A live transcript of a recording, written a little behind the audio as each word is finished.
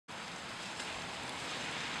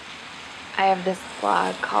I have this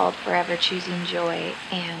blog called Forever Choosing Joy,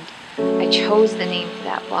 and I chose the name for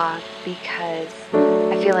that blog because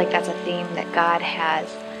I feel like that's a theme that God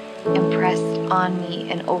has impressed on me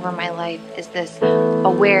and over my life, is this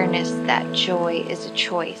awareness that joy is a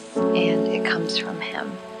choice and it comes from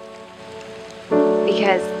Him.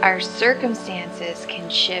 Because our circumstances can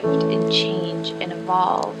shift and change and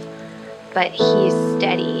evolve, but He is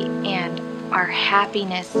steady, and our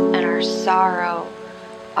happiness and our sorrow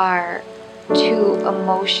are two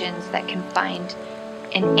emotions that can find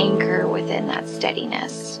an anchor within that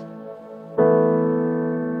steadiness.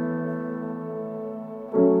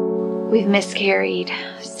 We've miscarried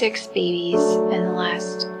 6 babies in the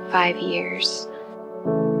last 5 years.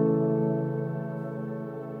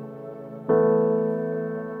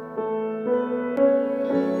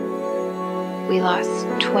 We lost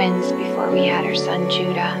twins before we had our son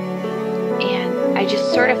Judah, and I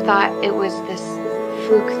just sort of thought it was this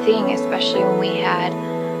fluke thing, especially when we had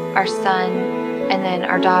our son and then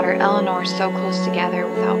our daughter Eleanor so close together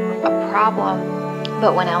without a problem.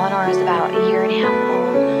 But when Eleanor was about 1.5 years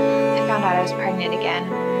old, I found out I was pregnant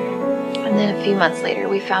again. And then a few months later,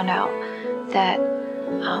 we found out that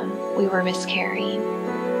we were miscarrying.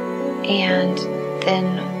 And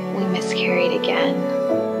then we miscarried again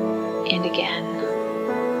and again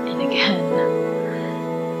and again.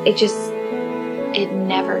 It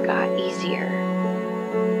never got easier.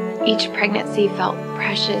 Each pregnancy felt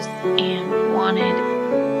precious and wanted,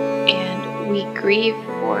 and we grieved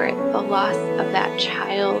for the loss of that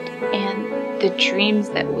child and the dreams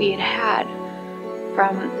that we had had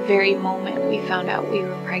from the very moment we found out we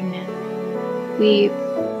were pregnant. We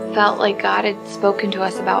felt like God had spoken to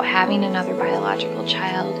us about having another biological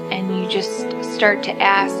child, and you just start to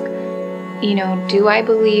ask, do I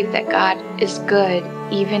believe that God is good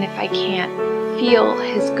even if I can't feel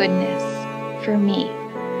His goodness for me?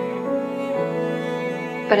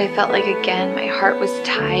 But I felt like, again, my heart was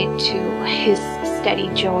tied to His steady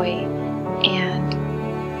joy, and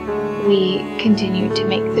we continued to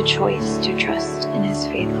make the choice to trust in His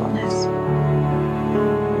faithfulness.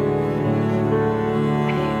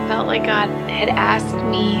 I felt like God had asked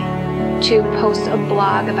me to post a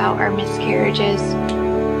blog about our miscarriages,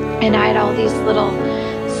 and I had all these little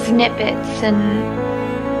snippets and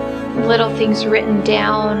little things written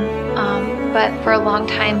down, but for a long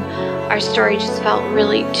time our story just felt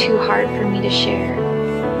really too hard for me to share.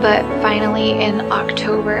 But finally in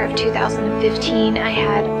October of 2015, I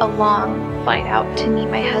had a long flight out to meet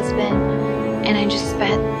my husband, and I just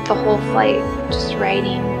spent the whole flight just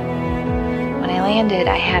writing. When I landed,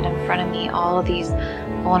 I had in front of me all of these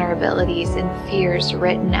vulnerabilities and fears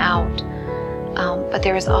written out, but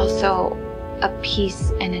there was also a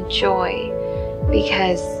peace and a joy,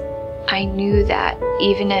 because I knew that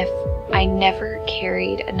even if I never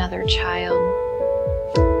carried another child,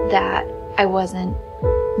 that I wasn't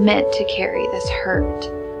meant to carry this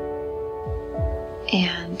hurt,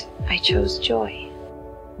 and I chose joy.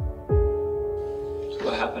 So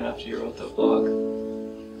what happened after you wrote the blog?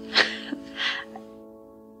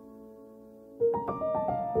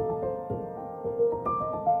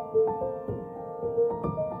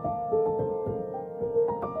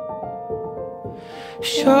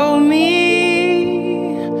 Show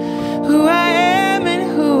me who I am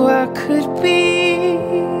and who I could be.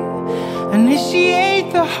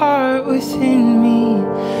 Initiate the heart within me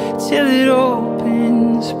till it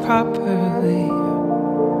opens properly.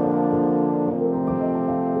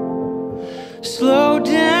 Slow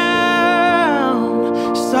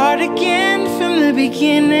down, start again from the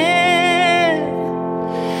beginning.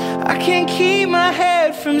 I can't keep my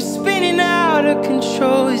head from spinning out of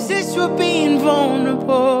control. Is this what being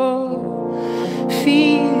vulnerable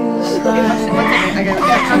feels like?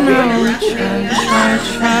 No,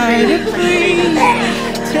 try to breathe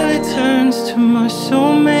till it turns to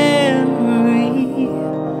muscle memory.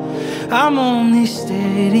 I'm only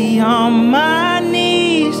steady on my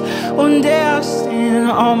knees. One day I'll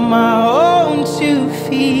stand on my own 2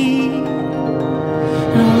 feet.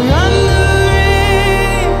 And I'll run the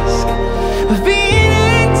risk of being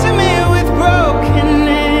intimate with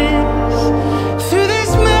brokenness. Through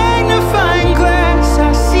this magnifying glass, I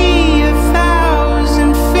see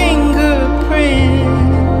 1,000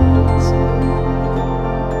 fingerprints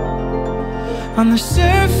on the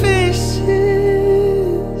surfaces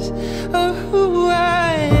of who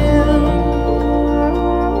I am.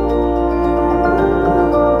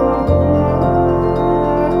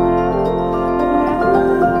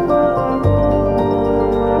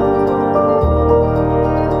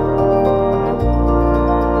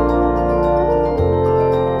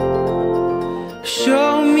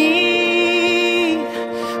 Show me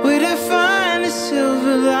where to find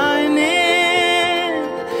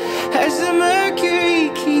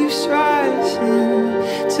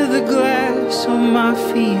my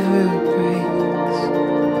fever breaks.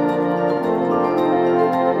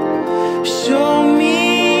 Show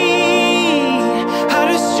me how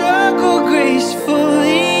to struggle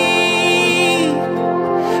gracefully.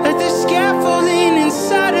 Let the scaffolding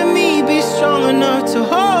inside of me be strong enough to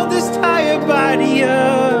hold this tired body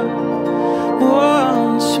up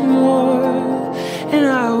once more. And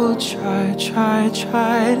I will try to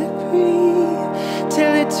breathe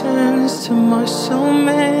till it turns to muscle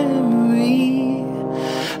memory.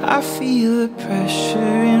 I feel the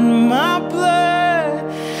pressure in my blood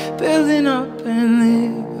building up and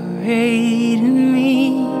liberating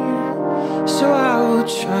me. So I will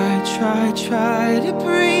try to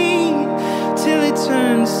breathe till it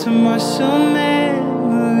turns to muscle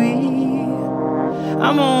memory.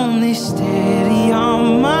 I'm only steady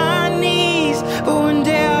on my knees, but one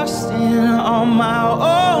day I'll stand on my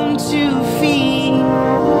own 2 feet.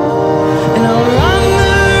 And I'll run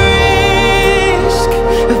the risk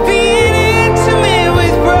of being intimate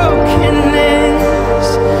with brokenness.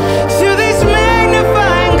 Through this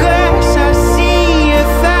magnifying glass I see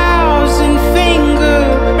 1,000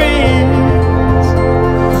 fingerprints.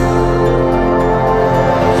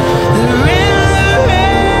 The risk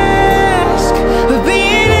of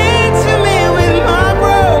being intimate with my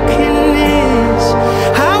brokenness.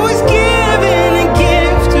 I was given a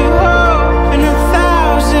gift of hope and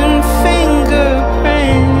 1,000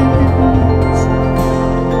 fingerprints.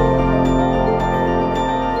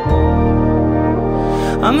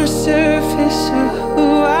 On the surface of who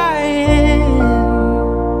I